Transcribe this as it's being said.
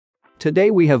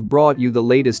Today we have brought you the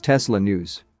latest Tesla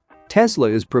news. Tesla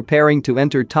is preparing to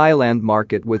enter Thailand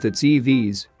market with its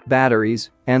EVs, batteries,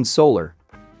 and solar.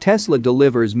 Tesla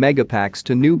delivers Megapacks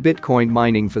to new Bitcoin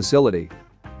mining facility.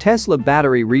 Tesla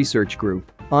Battery Research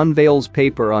Group unveils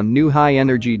paper on new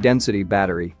high-energy density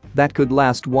battery that could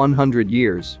last 100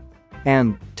 years.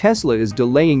 And Tesla is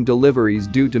delaying deliveries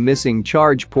due to missing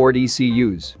Chargeport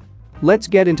ECUs. Let's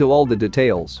get into all the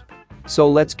details. So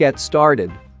let's get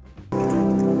started.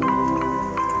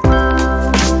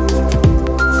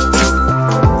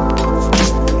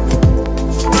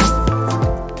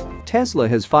 Tesla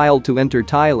has filed to enter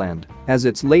Thailand as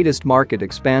its latest market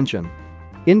expansion.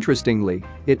 Interestingly,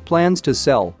 it plans to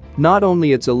sell not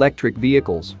only its electric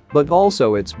vehicles but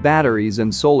also its batteries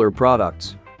and solar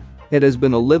products. It has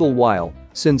been a little while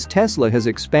since Tesla has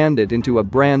expanded into a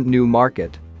brand new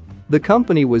market. The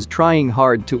company was trying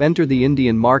hard to enter the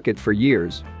Indian market for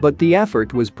years, but the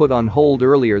effort was put on hold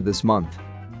earlier this month.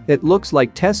 It looks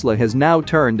like Tesla has now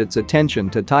turned its attention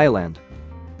to Thailand.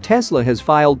 Tesla has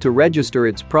filed to register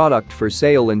its product for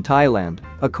sale in Thailand,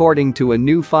 according to a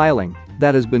new filing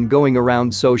that has been going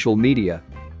around social media.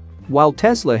 While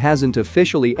Tesla hasn't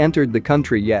officially entered the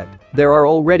country yet, there are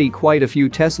already quite a few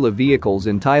Tesla vehicles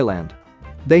in Thailand.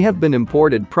 They have been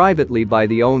imported privately by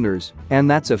the owners, and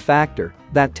that's a factor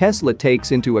that Tesla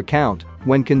takes into account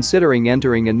when considering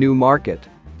entering a new market.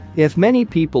 If many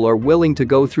people are willing to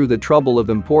go through the trouble of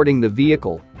importing the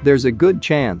vehicle, there's a good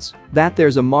chance that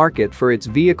there's a market for its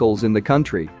vehicles in the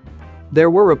country.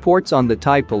 There were reports on the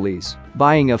Thai police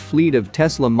buying a fleet of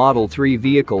Tesla Model 3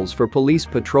 vehicles for police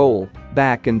patrol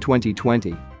back in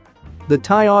 2020. The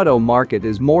Thai auto market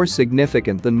is more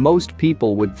significant than most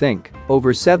people would think.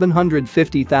 Over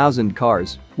 750,000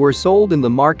 cars were sold in the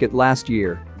market last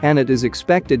year, and it is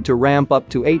expected to ramp up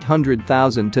to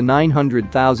 800,000 to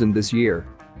 900,000 this year.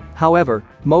 However,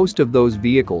 most of those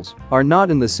vehicles are not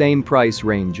in the same price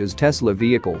range as Tesla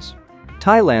vehicles.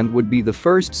 Thailand would be the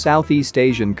first Southeast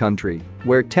Asian country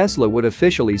where Tesla would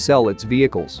officially sell its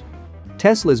vehicles.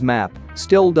 Tesla's map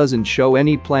still doesn't show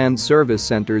any planned service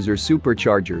centers or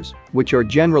superchargers, which are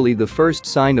generally the first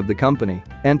sign of the company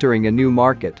entering a new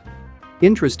market.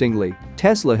 Interestingly,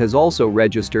 Tesla has also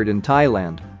registered in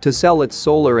Thailand to sell its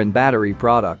solar and battery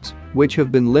products, which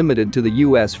have been limited to the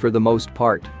US for the most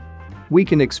part. We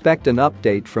can expect an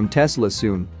update from Tesla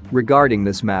soon regarding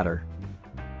this matter.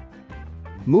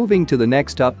 Moving to the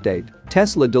next update,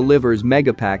 Tesla delivers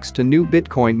Megapacks to new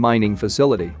Bitcoin mining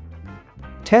facility.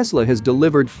 Tesla has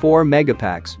delivered 4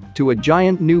 Megapacks to a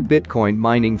giant new Bitcoin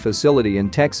mining facility in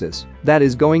Texas that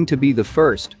is going to be the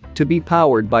first to be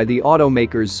powered by the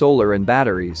automaker's solar and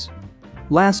batteries.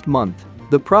 Last month,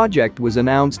 the project was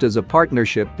announced as a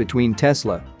partnership between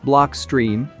Tesla,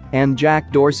 Blockstream, and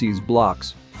Jack Dorsey's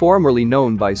Blocks, formerly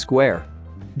known by Square.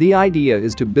 The idea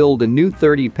is to build a new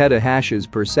 30 petahashes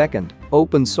per second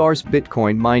open-source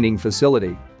Bitcoin mining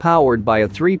facility powered by a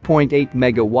 3.8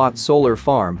 megawatt solar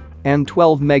farm and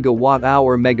 12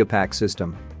 megawatt-hour Megapack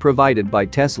system provided by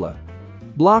Tesla.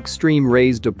 Blockstream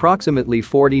raised approximately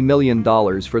 $40 million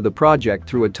for the project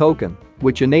through a token,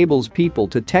 which enables people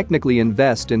to technically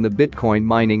invest in the Bitcoin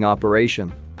mining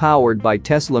operation powered by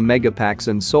Tesla Megapacks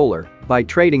and solar by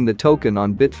trading the token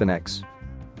on Bitfinex.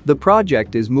 The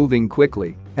project is moving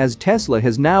quickly, as Tesla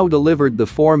has now delivered the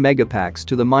 4 Megapacks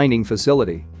to the mining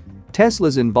facility.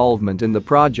 Tesla's involvement in the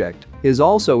project is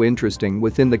also interesting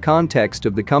within the context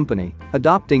of the company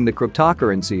adopting the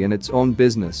cryptocurrency in its own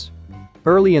business.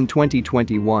 Early in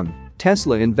 2021,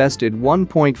 Tesla invested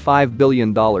 $1.5 billion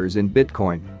in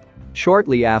Bitcoin.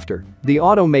 Shortly after, the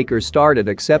automaker started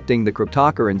accepting the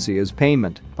cryptocurrency as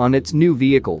payment on its new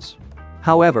vehicles.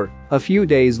 However, a few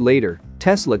days later,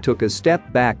 Tesla took a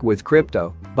step back with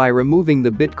crypto by removing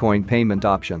the Bitcoin payment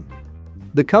option.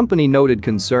 The company noted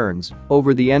concerns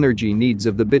over the energy needs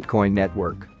of the Bitcoin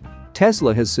network.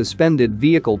 Tesla has suspended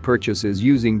vehicle purchases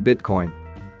using Bitcoin.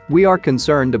 We are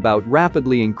concerned about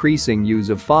rapidly increasing use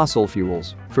of fossil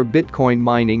fuels for Bitcoin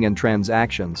mining and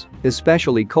transactions,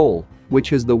 especially coal,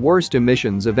 which has the worst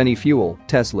emissions of any fuel,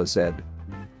 Tesla said.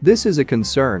 This is a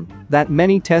concern that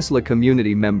many Tesla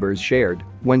community members shared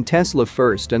when Tesla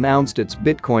first announced its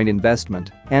Bitcoin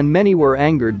investment, and many were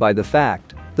angered by the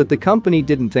fact that the company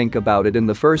didn't think about it in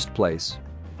the first place.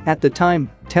 At the time,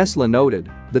 Tesla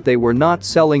noted that they were not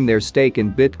selling their stake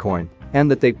in Bitcoin and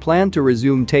that they plan to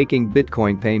resume taking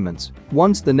Bitcoin payments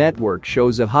once the network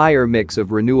shows a higher mix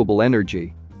of renewable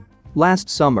energy. Last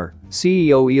summer,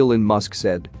 CEO Elon Musk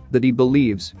said that he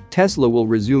believes Tesla will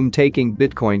resume taking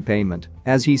Bitcoin payment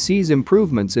as he sees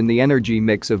improvements in the energy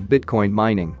mix of Bitcoin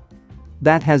mining.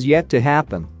 That has yet to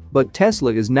happen, but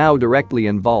Tesla is now directly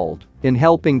involved in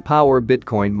helping power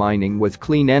Bitcoin mining with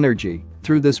clean energy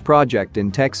through this project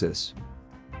in Texas.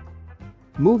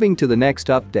 Moving to the next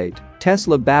update,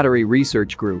 Tesla Battery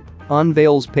Research Group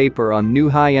unveils paper on new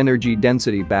high-energy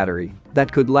density battery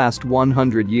that could last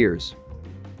 100 years.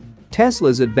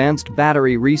 Tesla's Advanced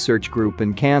Battery Research Group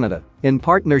in Canada, in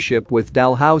partnership with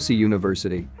Dalhousie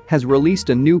University, has released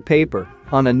a new paper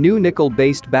on a new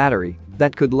nickel-based battery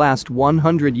that could last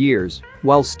 100 years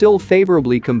while still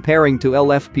favorably comparing to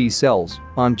LFP cells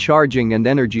on charging and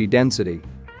energy density.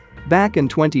 Back in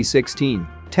 2016,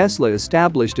 Tesla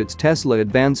established its Tesla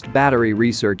Advanced Battery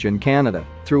Research in Canada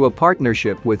through a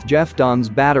partnership with Jeff Dawn's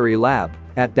Battery Lab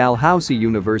at Dalhousie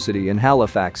University in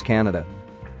Halifax, Canada.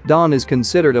 Dawn is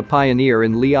considered a pioneer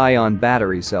in Li-ion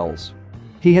battery cells.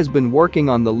 He has been working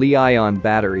on the Li-ion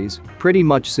batteries pretty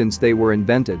much since they were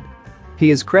invented.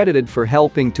 He is credited for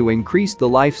helping to increase the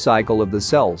life cycle of the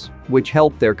cells, which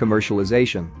helped their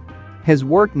commercialization. His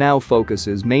work now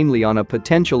focuses mainly on a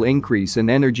potential increase in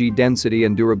energy density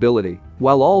and durability,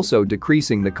 while also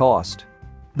decreasing the cost.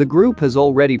 The group has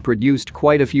already produced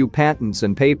quite a few patents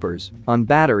and papers on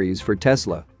batteries for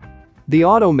Tesla. The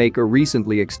automaker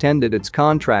recently extended its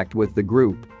contract with the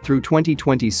group through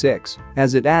 2026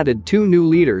 as it added 2 new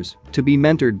leaders to be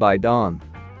mentored by Dawn.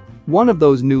 One of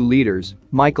those new leaders,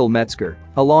 Michael Metzger,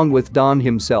 along with Dawn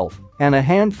himself and a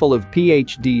handful of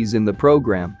PhDs in the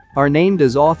program, are named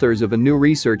as authors of a new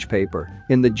research paper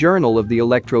in the Journal of the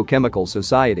Electrochemical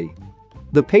Society.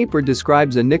 The paper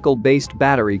describes a nickel-based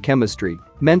battery chemistry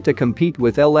meant to compete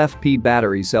with LFP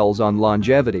battery cells on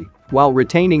longevity while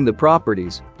retaining the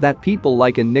properties that people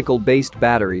like in nickel-based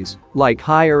batteries, like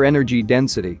higher energy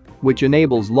density, which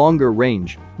enables longer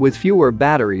range with fewer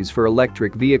batteries for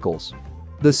electric vehicles.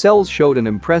 The cells showed an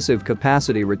impressive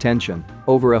capacity retention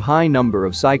over a high number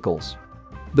of cycles.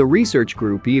 The research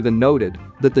group even noted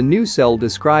that the new cell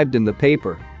described in the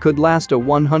paper could last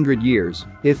 100 years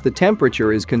if the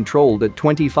temperature is controlled at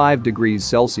 25 degrees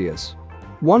Celsius.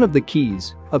 One of the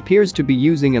keys appears to be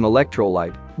using an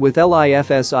electrolyte with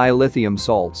LiFSI lithium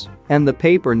salts, and the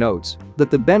paper notes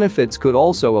that the benefits could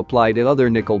also apply to other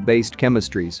nickel-based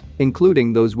chemistries,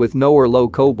 including those with no or low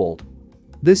cobalt.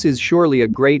 This is surely a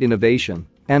great innovation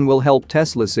and will help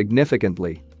Tesla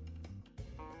significantly.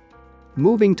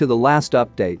 Moving to the last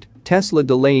update, Tesla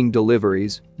delaying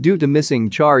deliveries due to missing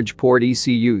Chargeport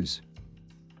ECUs.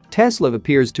 Tesla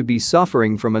appears to be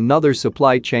suffering from another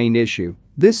supply chain issue,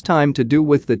 this time to do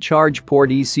with the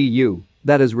Chargeport ECU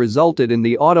that has resulted in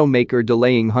the automaker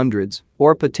delaying hundreds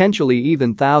or potentially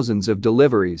even thousands of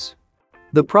deliveries.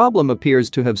 The problem appears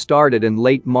to have started in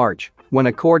late March when,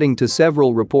 according to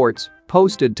several reports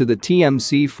posted to the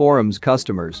TMC forums,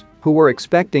 customers who were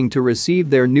expecting to receive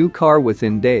their new car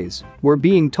within days were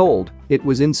being told it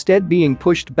was instead being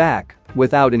pushed back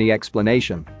without any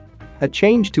explanation. A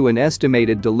change to an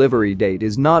estimated delivery date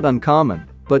is not uncommon,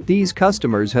 but these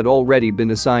customers had already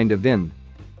been assigned a VIN.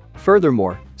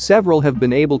 Furthermore, several have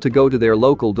been able to go to their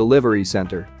local delivery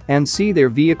center and see their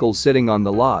vehicles sitting on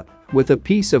the lot with a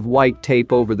piece of white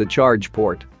tape over the charge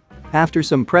port. After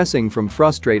some pressing from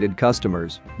frustrated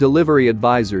customers, delivery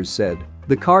advisors said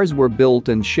the cars were built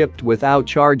and shipped without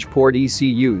Chargeport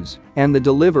ECUs, and the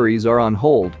deliveries are on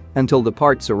hold until the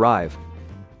parts arrive.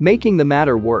 Making the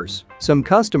matter worse, some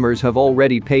customers have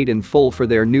already paid in full for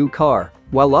their new car,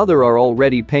 while others are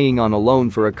already paying on a loan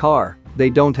for a car they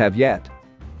don't have yet.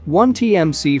 One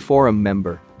TMC forum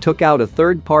member took out a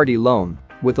third-party loan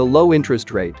with a low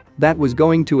interest rate that was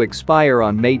going to expire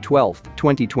on May 12,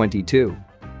 2022.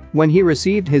 When he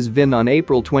received his VIN on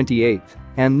April 28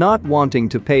 and not wanting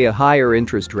to pay a higher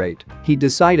interest rate, he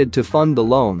decided to fund the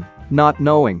loan, not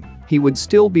knowing he would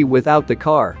still be without the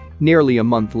car nearly a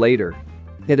month later.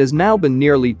 It has now been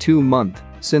nearly 2 months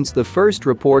since the first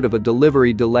report of a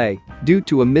delivery delay due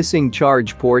to a missing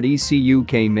Chargeport ECU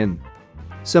came in.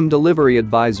 Some delivery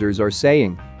advisors are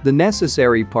saying the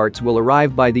necessary parts will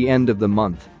arrive by the end of the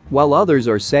month, while others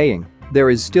are saying there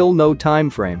is still no time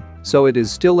frame, so it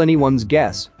is still anyone's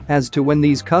guess as to when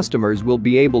these customers will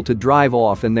be able to drive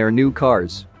off in their new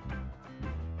cars.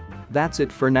 That's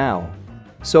it for now.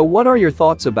 So what are your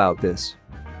thoughts about this?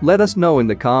 Let us know in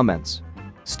the comments.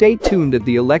 Stay tuned at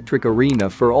the Electric Arena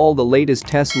for all the latest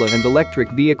Tesla and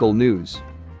electric vehicle news.